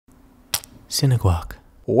Cineguac.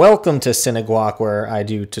 Welcome to Cineguac, where I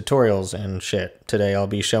do tutorials and shit. Today I'll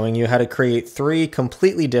be showing you how to create 3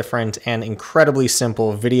 completely different and incredibly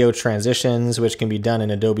simple video transitions, which can be done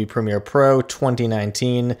in Adobe Premiere Pro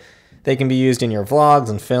 2019. They can be used in your vlogs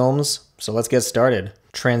and films, so let's get started.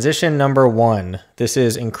 Transition number 1. This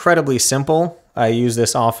is incredibly simple. I use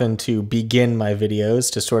this often to begin my videos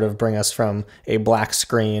to sort of bring us from a black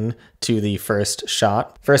screen to the first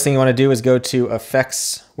shot. First thing you want to do is go to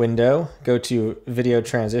Effects window, go to Video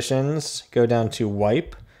Transitions, go down to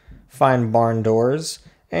Wipe, find Barn Doors,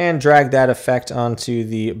 and drag that effect onto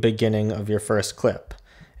the beginning of your first clip.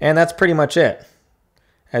 And that's pretty much it.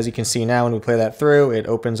 As you can see now, when we play that through, it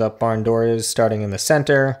opens up Barn Doors starting in the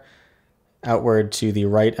center, outward to the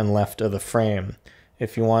right and left of the frame.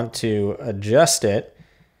 If you want to adjust it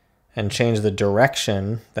and change the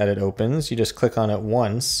direction that it opens, you just click on it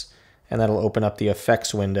once and that'll open up the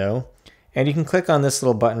effects window. And you can click on this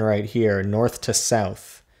little button right here, north to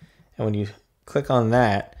south. And when you click on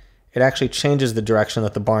that, it actually changes the direction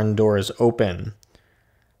that the barn doors open.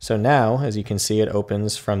 So now, as you can see, it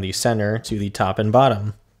opens from the center to the top and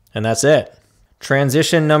bottom. And that's it.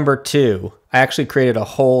 Transition number 2. I actually created a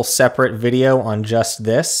whole separate video on just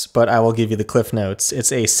this, but I will give you the cliff notes.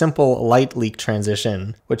 It's a simple light leak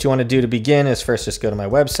transition. What you want to do to begin is first just go to my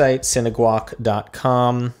website,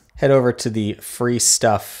 cineguac.com, head over to the Free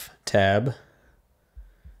Stuff tab,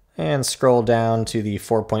 and scroll down to the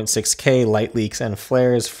 4.6K Light Leaks and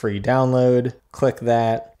Flares free download. Click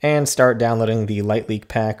that, and start downloading the Light Leak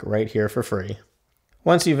pack right here for free.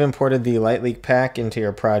 Once you've imported the Light Leak pack into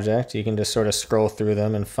your project, you can just sort of scroll through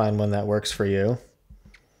them and find one that works for you.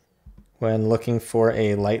 When looking for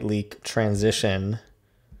a light leak transition,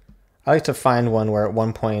 I like to find one where at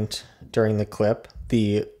one point during the clip,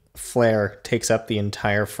 the flare takes up the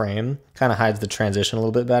entire frame, kind of hides the transition a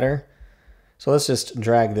little bit better. So let's just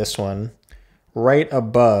drag this one right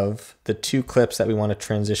above the 2 clips that we want to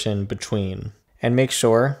transition between, and make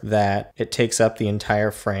sure that it takes up the entire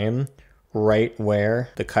frame right where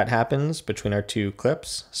the cut happens between our 2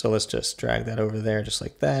 clips. So let's just drag that over there just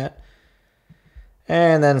like that.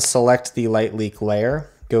 And then select the light leak layer,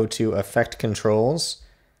 go to Effect Controls,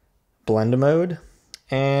 Blend Mode,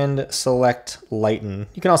 and select Lighten.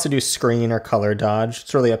 You can also do Screen or Color Dodge.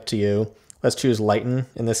 It's really up to you. Let's choose Lighten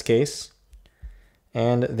in this case.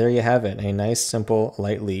 And there you have it, a nice simple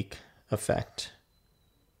light leak effect.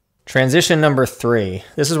 Transition number 3.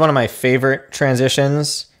 This is one of my favorite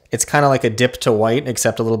transitions. It's kind of like a dip to white,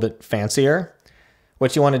 except a little bit fancier.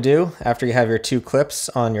 What you want to do after you have your 2 clips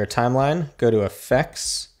on your timeline, go to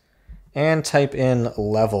Effects and type in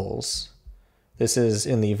Levels. This is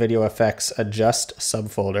in the Video Effects Adjust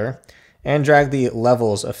subfolder, and drag the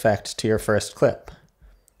Levels effect to your first clip.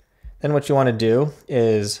 Then what you want to do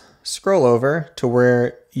is scroll over to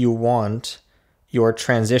where you want your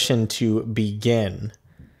transition to begin.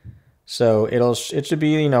 So it should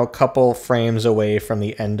be, a couple frames away from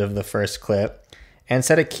the end of the first clip, and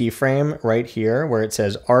set a keyframe right here where it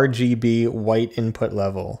says RGB white input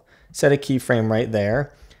level. Set a keyframe right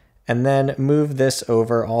there, and then move this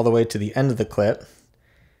over all the way to the end of the clip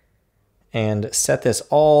and set this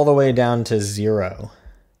all the way down to 0.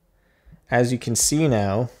 As you can see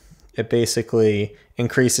now, it basically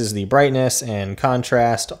increases the brightness and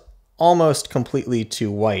contrast almost completely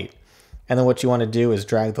to white. And then what you want to do is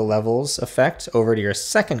drag the levels effect over to your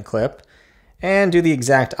second clip and do the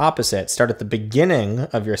exact opposite. Start at the beginning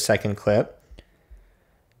of your second clip,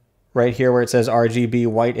 right here where it says RGB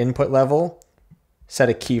white input level, set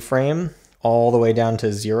a keyframe all the way down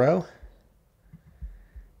to 0,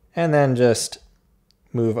 and then just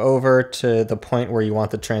move over to the point where you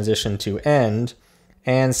want the transition to end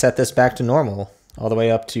and set this back to normal, all the way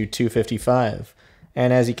up to 255.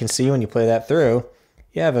 And as you can see when you play that through,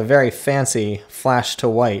 you have a very fancy flash to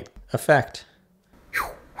white effect.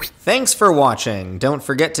 Thanks for watching. Don't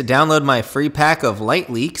forget to download my free pack of light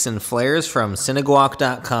leaks and flares from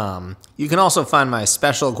cineguac.com. You can also find my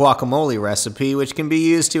special guacamole recipe, which can be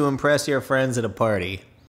used to impress your friends at a party.